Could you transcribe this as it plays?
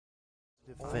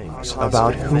things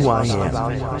about who I am.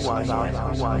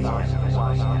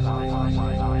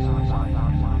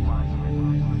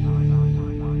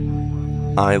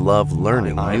 I love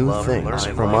learning new things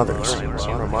from others.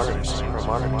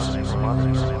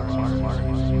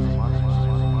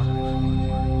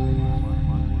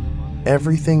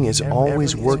 Everything is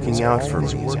always working out for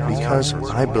me because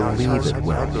I believe it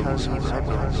will.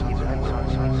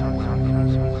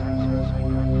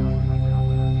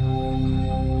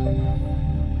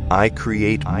 I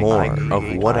create more of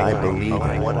what I believe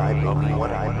in.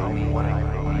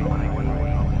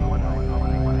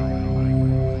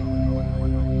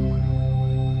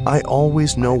 I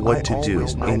always know what to do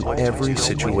in every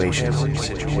situation.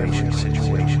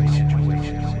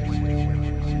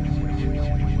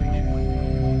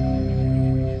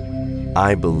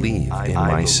 I believe in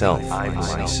myself.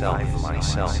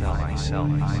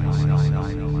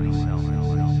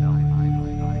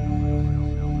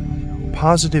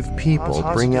 Positive people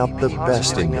bring out the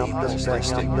best in me.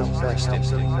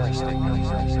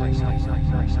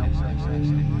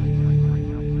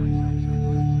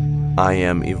 I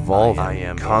am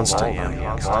evolving constantly.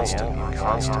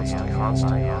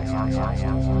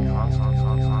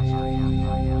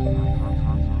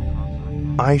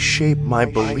 I shape my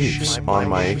beliefs on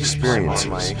my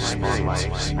experiences.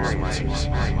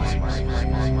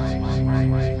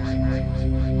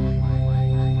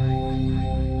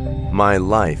 My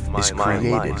life is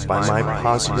created by my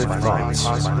positive thoughts.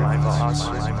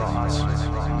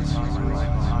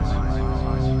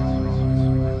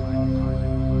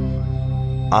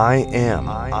 I am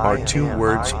are two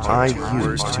words I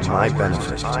use to my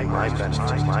benefit.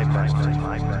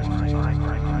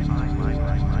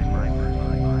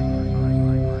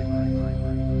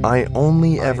 I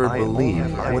only ever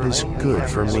believe what is good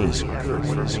for me.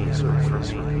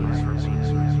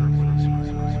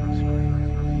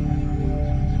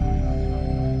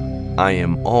 I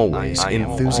am always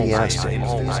enthusiastic.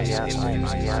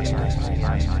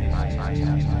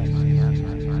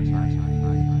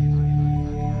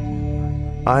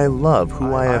 I love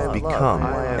who I have become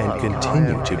and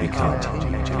continue to become.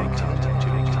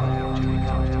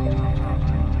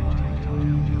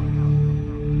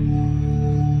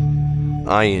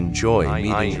 I enjoy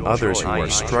meeting others who are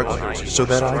struggling so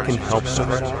that I can help them.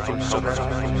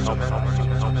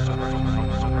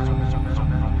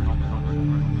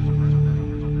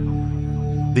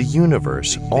 The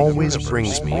universe always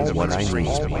brings me what I need.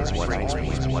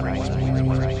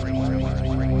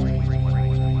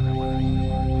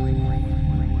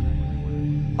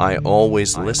 I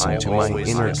always listen to my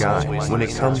inner guide when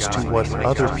it comes to what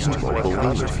other people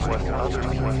believe.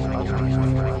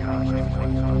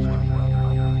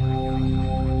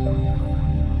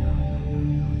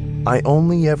 I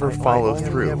only ever follow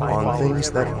through on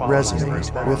things that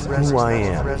resonate with who I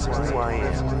am.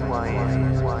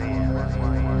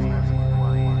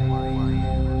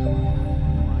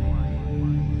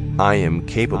 I am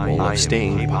capable of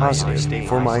staying positive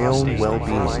for my own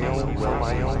well-being.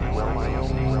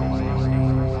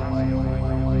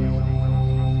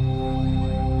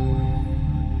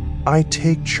 I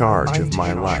take charge of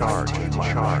my life.